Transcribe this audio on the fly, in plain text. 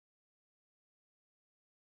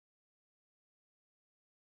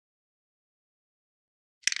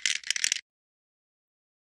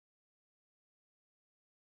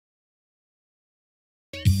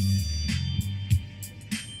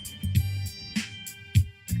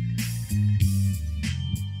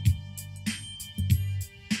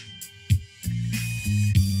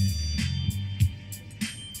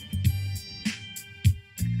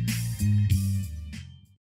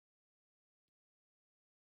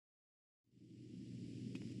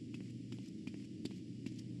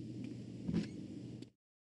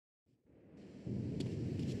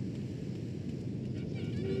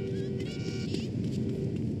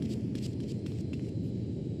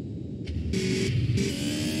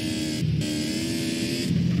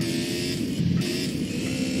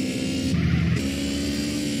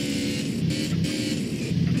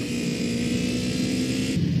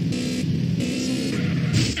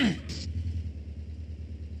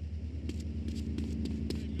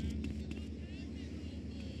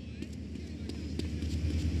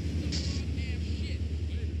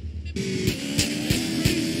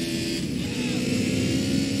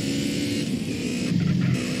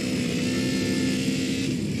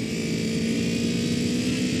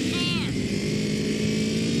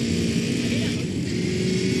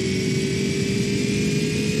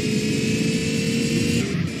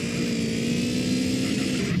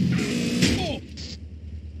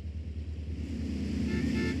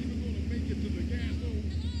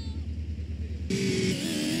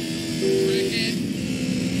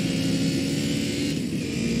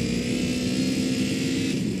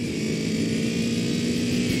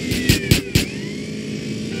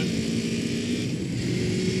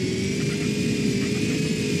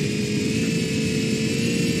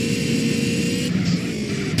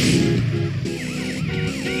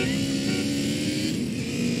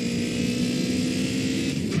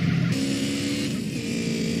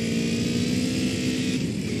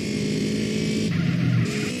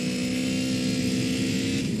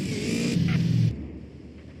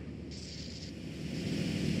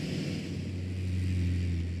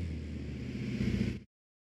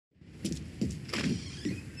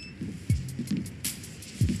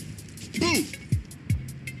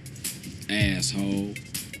asshole.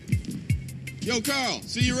 Yo, Carl,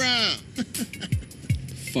 see you around.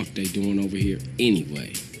 Fuck they doing over here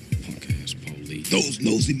anyway? Punk-ass police. Those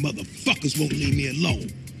nosy motherfuckers won't leave me alone.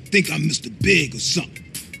 Think I'm Mr. Big or something.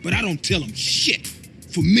 But I don't tell them shit.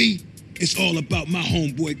 For me, it's all about my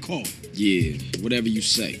homeboy Carl. Yeah, whatever you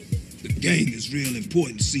say. The gang is real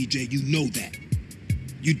important, CJ. You know that.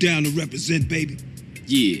 You down to represent, baby?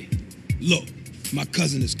 Yeah. Look, my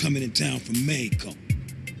cousin is coming in town from Mexico.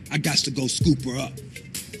 I got to go scoop her up.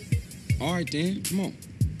 All right, then. Come on.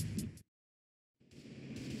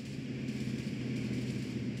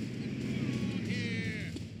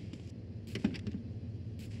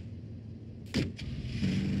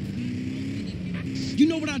 You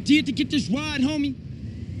know what I did to get this ride, homie?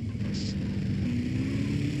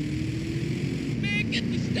 Man, get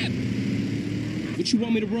the step. What you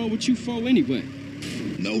want me to roll with you for anyway?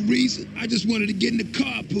 No reason. I just wanted to get in the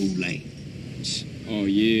carpool lane. Oh,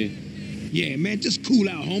 yeah? Yeah, man, just cool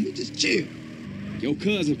out, homie. Just chill. Your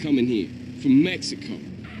cousin coming here from Mexico.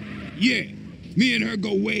 Yeah, me and her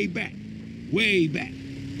go way back. Way back.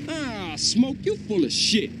 Ah, Smoke, you full of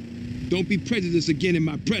shit. Don't be prejudiced again in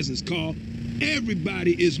my presence, Carl.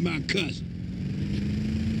 Everybody is my cousin.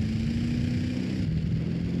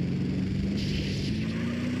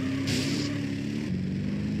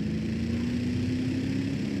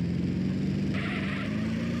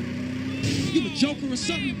 You a joker or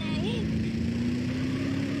something?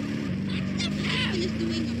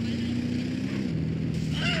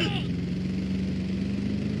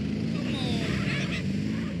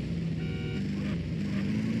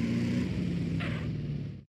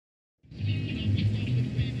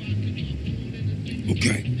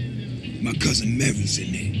 Okay, my cousin Mary's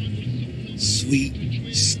in there.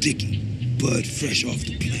 Sweet, sticky, bud fresh off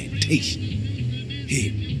the plantation.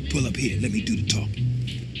 Here, pull up here, let me do the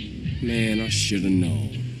talking. Man, I should have known.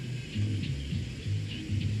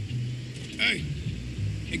 Hey,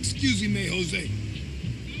 excuse me, Jose.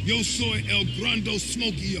 Yo soy el grande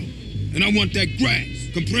smokio, and I want that grass,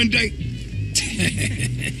 comprende?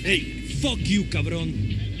 Hey, fuck you, cabron.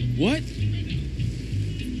 What?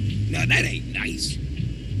 Now that ain't nice.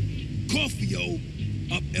 Coffee-o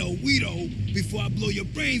up El Guido before I blow your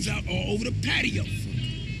brains out all over the patio.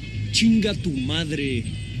 Chinga tu madre,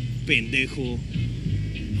 pendejo.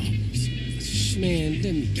 Man,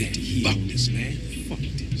 let me get the heat Fuck on this, man. Fuck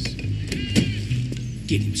this.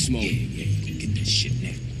 Get him, Smoke. Yeah, you can get that shit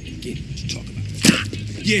now. Get it, what you talking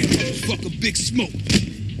about? Yeah, motherfucker, Big Smoke.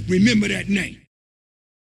 Remember that name.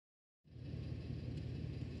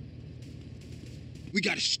 We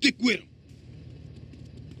gotta stick with him.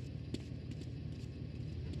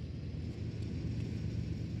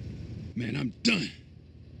 Man, I'm done.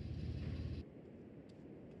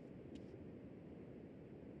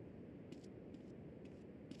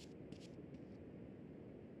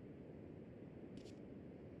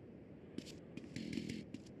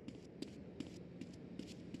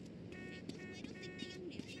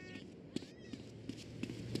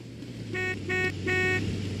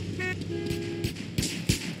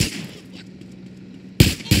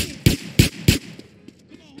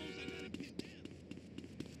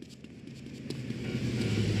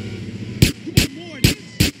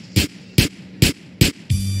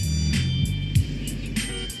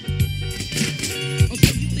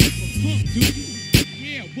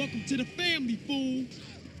 Welcome to the family, fool.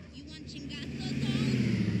 You want chingazo,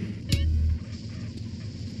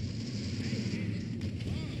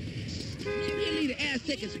 You really the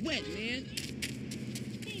Aztec is wet, man.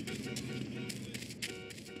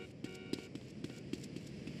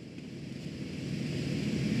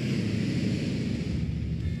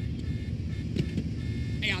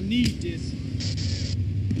 Hey, I need this.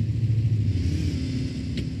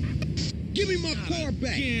 Give me my car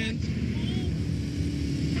back. Again.